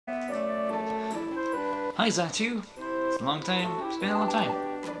Hi Zatu! It's been a long time.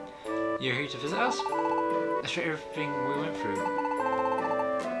 You're here to visit us? After everything we went through.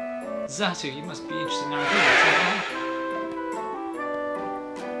 Zatu, you must be interested in our videos,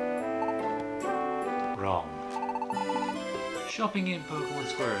 Wrong. Shopping in Pokémon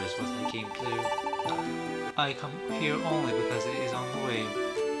Square is what I came to do. I come here only because it is on the way.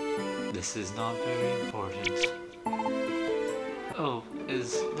 This is not very important. Oh,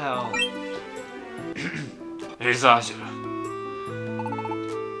 is that all? Hey Sasha.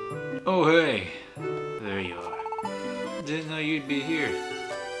 Oh hey, there you are. Didn't know you'd be here.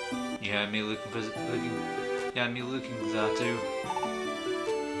 You had me looking, Zatu.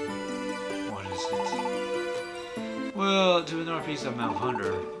 What is it? Well, to the northeast of Mount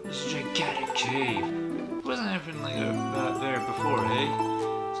Thunder, there's a gigantic cave. Wasn't anything like that there before, hey?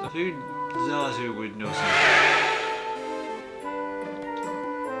 So I figured Zatu would know something.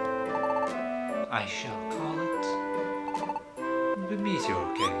 I shall call it the Meteor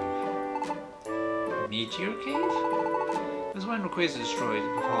Cave. Meteor Cave? It was when Rayquaza destroyed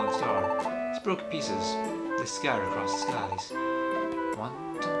the falling star. Its broken pieces, they scattered across the skies. One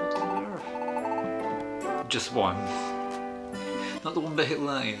tumbled to the earth. Just one. Not the one that hit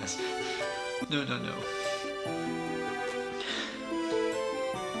Lioness. No.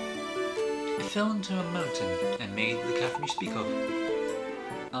 It fell into a mountain and made the cavern you speak of.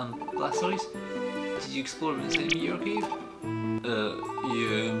 Blastoise? Did you explore inside Meteor Cave? Yeah.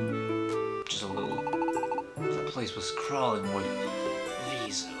 Just a little. That place was crawling with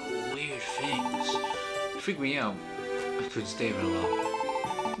these weird things. It freaked me out. I couldn't stay very long.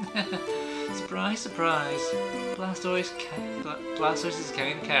 Surprise, surprise. Blastoise is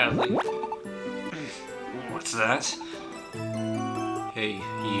kind of cowardly. What's that? Hey,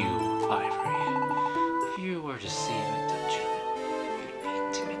 you, Ivory. If you were to see that dungeon, you'd be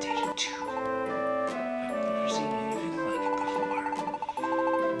intimidated too. I've never seen anything like it before.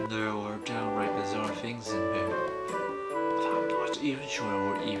 There were downright bizarre things in there. I'm not even sure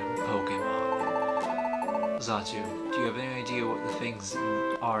we're even Pokemon. Zatu, do you have any idea what the things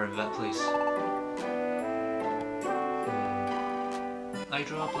are in that place? I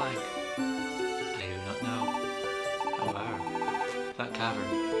draw a blank. I do not know. However, that cavern,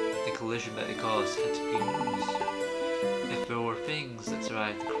 the collision that it caused had to be enormous. If there were things that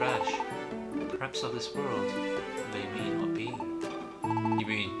survived the crash, perhaps of this world, they may not be. You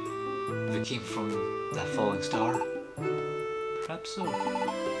mean, they came from that falling star? Perhaps so.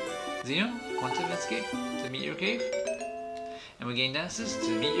 Xeno, want to investigate to Meteor Cave? And we gained access to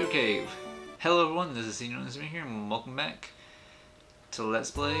Meteor Cave. Hello everyone, this is Xeno here, and welcome back to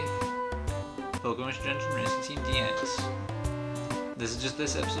Let's Play Pokémon Dungeon Racing Team DX. This is just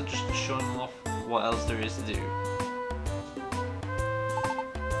this episode, just showing off what else there is to do.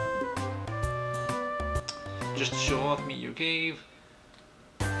 Just to show off Meteor Cave.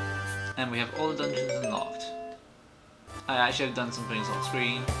 And we have all the dungeons unlocked. I actually have done some things on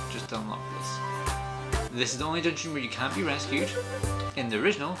screen just to unlock this. This is the only dungeon where you can't be rescued. In the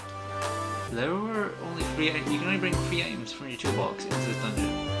original, there were only 3 items. You can only bring 3 items from your toolbox into this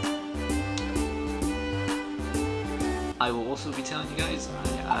dungeon. I will also be telling you guys,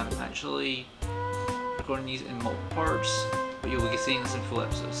 I am actually recording these in multiple parts, but you'll be seeing this in full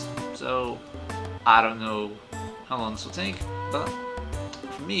episodes. So, I don't know how long this will take, but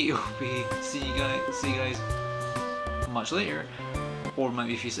for me, it will be see you guys much later, or it might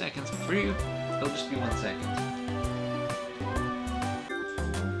be a few seconds. For you, it'll just be 1 second.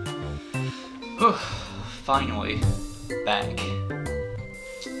 Finally, back.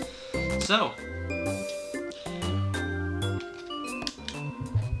 So,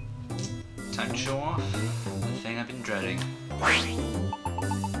 time to show off the thing I've been dreading.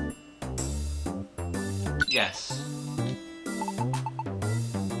 Yes.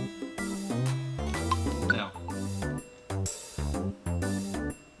 No.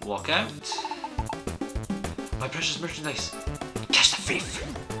 Walk out. My precious merchandise. Catch the thief.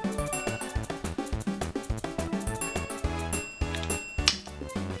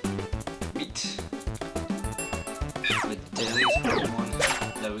 The deadliest Pokemon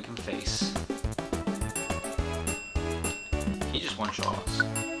that we can face. He just one-shot us.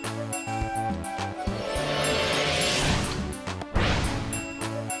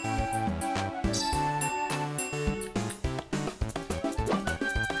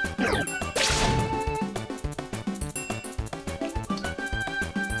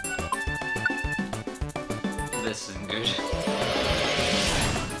 This isn't good.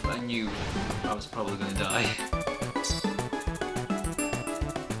 I knew I was probably gonna die.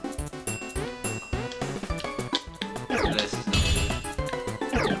 This is not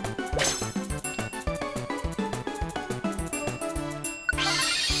good.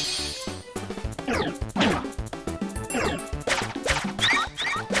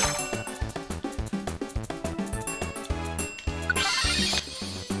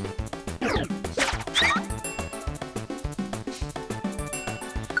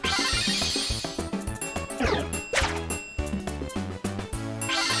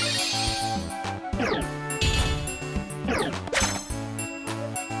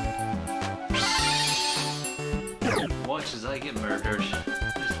 watch as I get murdered.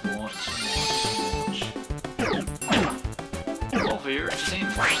 Just watch and watch and watch. All for your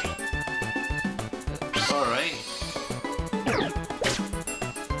entertainment. Alright.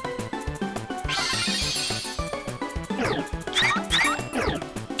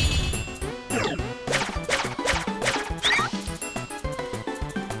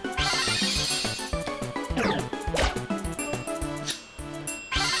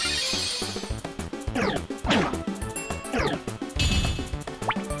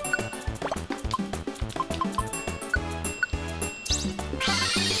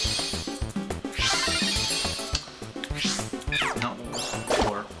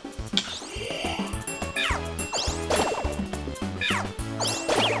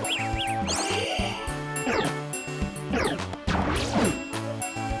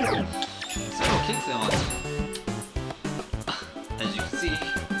 As you can see,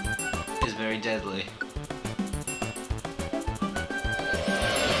 is very deadly.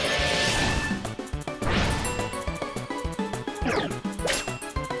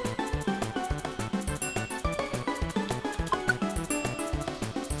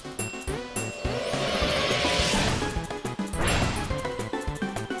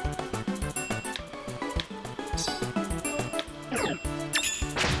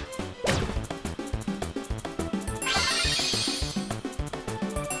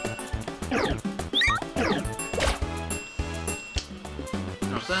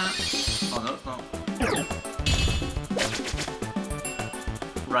 There's that. Oh no, it's not.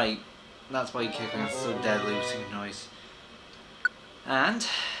 Right, that's why kicking is so deadly with sync noise. And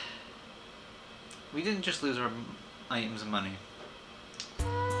we didn't just lose our items and money.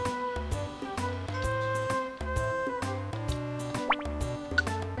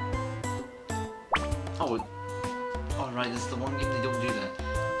 Oh, alright, this is the one game they don't do that.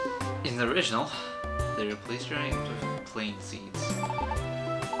 In the original, they replaced your items with plain seeds.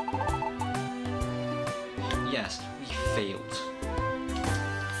 Yes, we failed.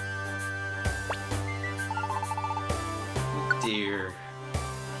 Oh dear.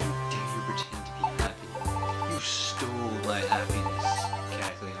 Dare you pretend to be happy? You stole my happiness,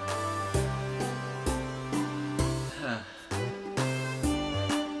 Kathleen.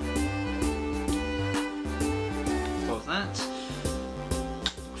 Close that.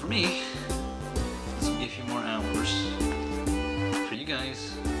 For me, this will be a few more hours. For you guys,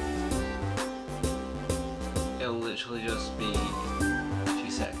 it'll literally just be a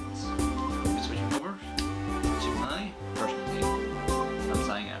few seconds. I'm switching over to my personal game. I'm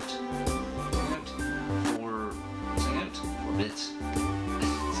signing out. Signing out for bits.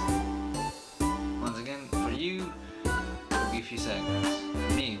 Once again, for you, it'll be a few seconds.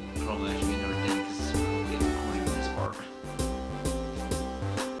 For me, it'll probably actually be another day because it's probably annoying this part.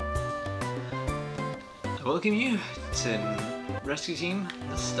 I welcome you to Rescue Team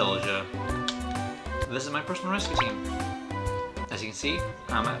Nostalgia. This is my personal rescue team. As you can see,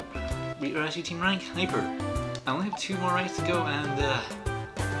 I'm at rescue team rank Hyper. I only have 2 more ranks to go and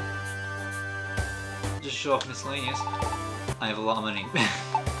just show off miscellaneous. I have a lot of money.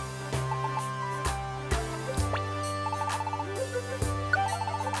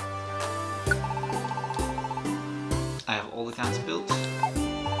 I have all the cats built.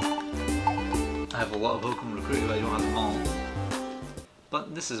 I have a lot of Pokemon recruited, but I don't have them all.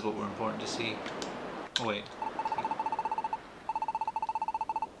 But this is what we're important to see. Oh wait.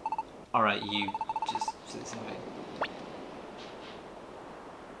 Alright, you just say something.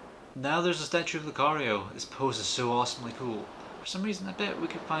 Now there's a statue of Lucario. This pose is so awesomely cool. For some reason I bet we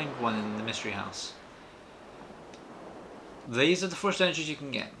could find one in the mystery house. These are the 4 statues you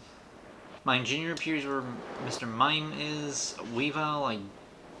can get. Mine Junior appears where Mr. Mime is. Weavile, I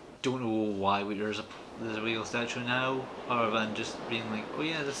don't know why there's a Weavile statue now, other than just being like, oh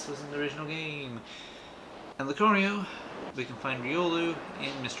yeah, this was in the original game. And Lucario, we can find Riolu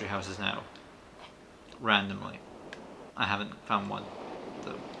in mystery houses now. Randomly. I haven't found one,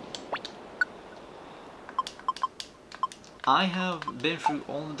 though. I have been through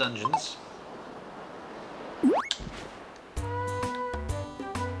all the dungeons.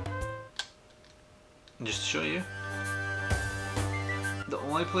 And just to show you, the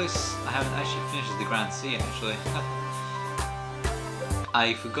only place I haven't actually finished is the Grand Sea, actually.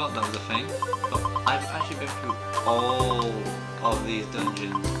 I forgot that was a thing, but I've actually been through all of these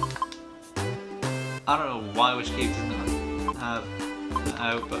dungeons. I don't know why which cave doesn't have it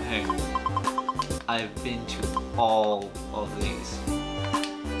out, but hey, I've been to all of these.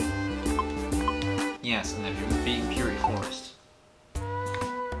 Yes, and I've beaten Purity Forest.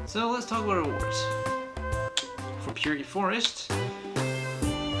 So let's talk about rewards. For Purity Forest,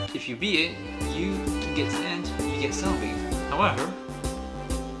 if you beat it, you get to the end, you get Selby. However,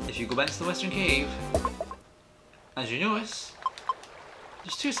 if you go back to the Western Cave, as you notice,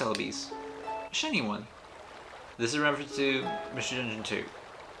 there's 2 Selbys. A shiny one. This is a reference to Mystery Dungeon 2.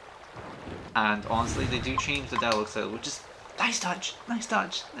 And honestly, they do change the dialogue style, which is nice touch, nice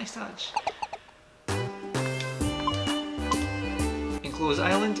touch, nice touch. In Close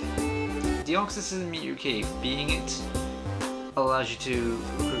Island, Deoxys is in Meteor Cave. Beating it allows you to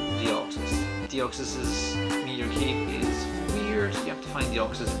recruit Deoxys. Deoxys's Meteor Cave is weird. You have to find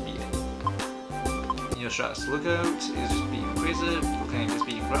Deoxys and beat it. You know, Stratus Lookout is just beating Quasar. Volcanic is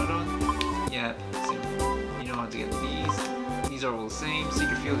beating Groudon. Yeah, same. You know how to get these. These are all the same.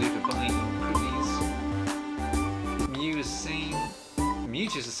 Secret Field, you can buy and recruit these. Mew is the same.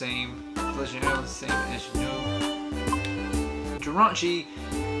 Mewtwo is the same. Legendary Island is the same, as you know. Jirachi,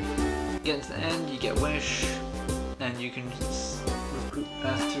 getting to the end, you get Wish, and you can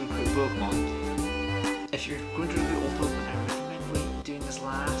ask to recruit Pokémon. If you're going to recruit all Pokémon, I recommend doing this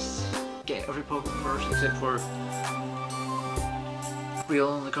last. Get every Pokémon first, except for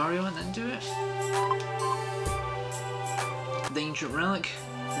Real and Lucario, and then do it. The Ancient Relic,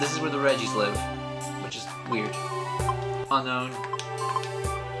 this is where the Reggies live, which is weird. Unknown.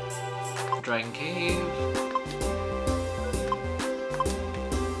 Dragon Cave.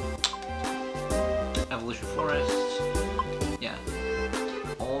 Evolution Forest. Yeah.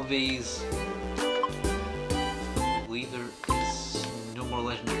 All these. I believe there is no more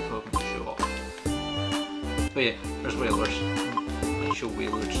legendary Pokemon to show off. But yeah, there's Wailers. I show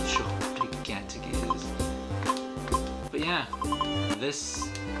Wailers to show how gigantic it is. But yeah, this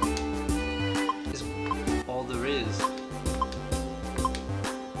is all there is.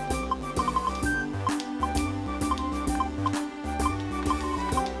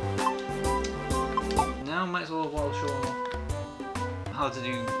 Now might as well show how to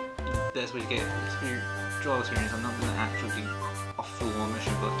do the best way to get draw experience. I'm not going to actually do a full-on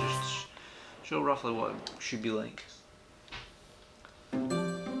mission, but just show roughly what it should be like.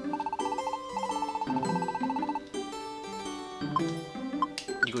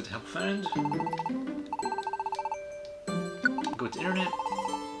 You go to Help Friend, go to Internet,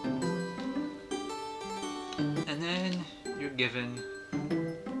 and then you're given.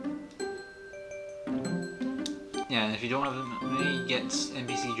 Yeah, and if you don't have many, you get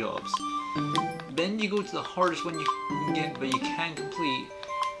NPC jobs. Then you go to the hardest one you can get, but you can complete.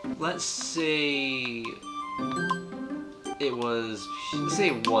 Let's say it was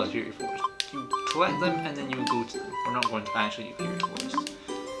Fury Forest. You collect them and then you go to them. We're not going to actually do Fury Forest.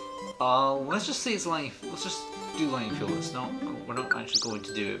 Let's just say it's Lightning. Let's just do Lightning Field. We're not actually going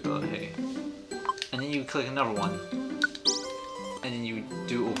to do it, but hey. And then you click another one, and then you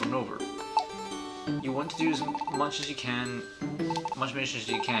do it over and over. You want to do as much as you can, much missions as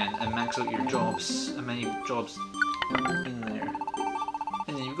you can, and max out your jobs, and many jobs in there.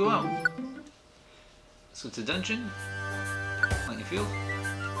 And then you go out. So it's a dungeon, Lightning Field.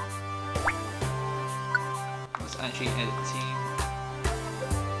 Let's actually edit the team.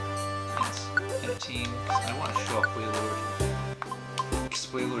 Yes, edit team, because I want to show off Wailord. Because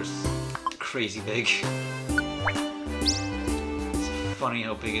Wailord's crazy big. It's funny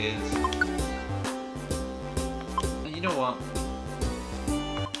how big it is. You know what?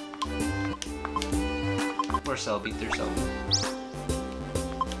 Where's Selby? There's Selby.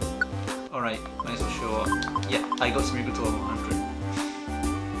 Alright, might as well show up. Yeah, I got some Smeargle to level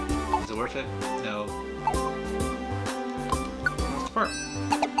 100. Is it worth it? No. What's the part?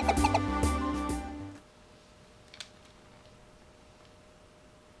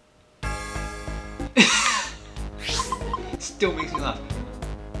 Still makes me laugh.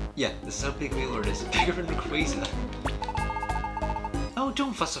 Yeah, this is how big Wailord is. Bigger than Rayquaza. Oh,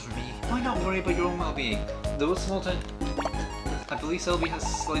 don't fuss over me. Why not worry about your own well-being? Though it's small town, I believe Selby has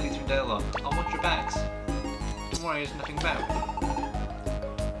slightly different dialogue. I'll watch your backs. Don't worry, there's nothing about.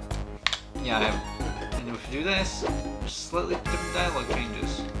 Yeah, I have. And if you do this, there's slightly different dialogue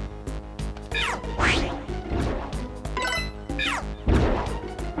changes.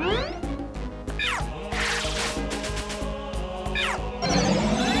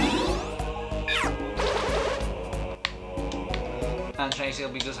 And Shiny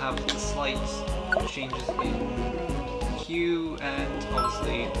Selby does have slight changes in hue and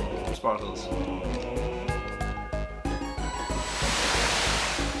obviously sparkles.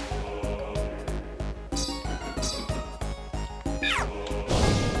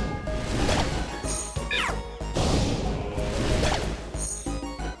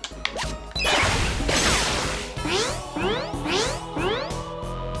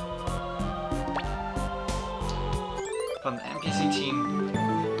 From the NPC team.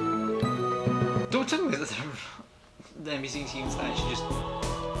 Don't tell me that the NPC team's actually just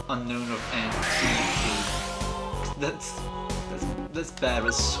unknown of NPC. That's bad,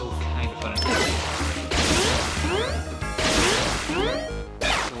 but so kind of funny.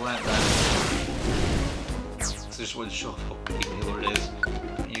 Let that. So just want to show off how big the Lord is.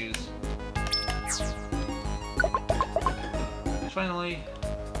 Use. Finally.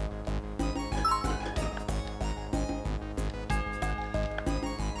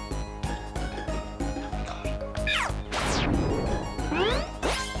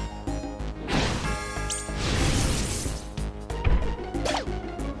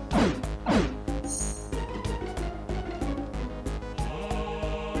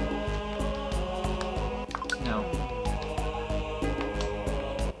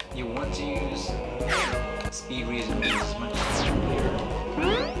 To use speed reason moves as much as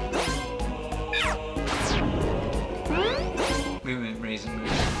movement raising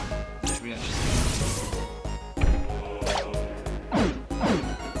moves. Which we actually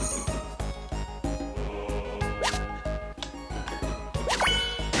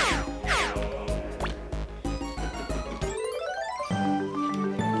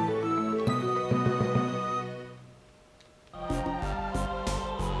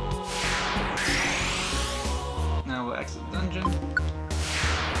exit the dungeon.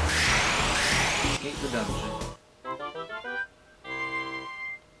 Escape the dungeon.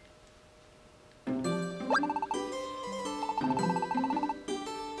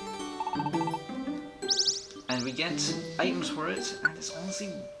 And we get items for it, and it's honestly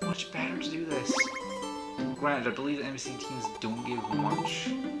much better to do this. Granted, I believe the NPC teams don't give much,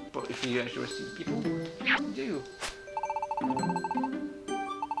 but if you actually receive people, you do.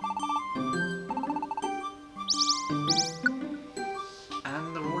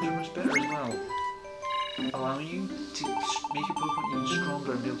 Allowing you to make your Pokemon even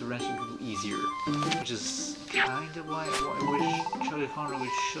stronger and be able to rescue people easier, which is kind of what I wish Chugacon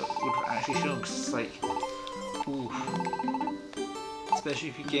would actually show, because it's like, oof. Especially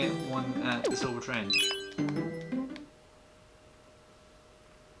if you get one at the Silver Trench.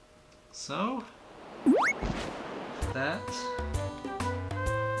 So, that,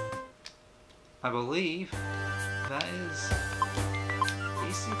 I believe, that is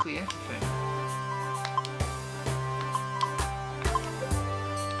basically everything.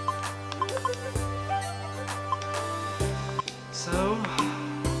 So,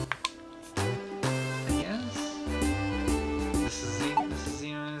 I guess this is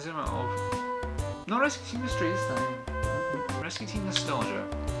the Zuma of not Rescue Team Mystery this time. Rescue Team Nostalgia.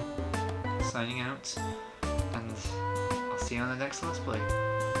 Signing out, and I'll see you on the next Let's Play.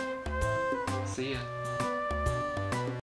 See ya.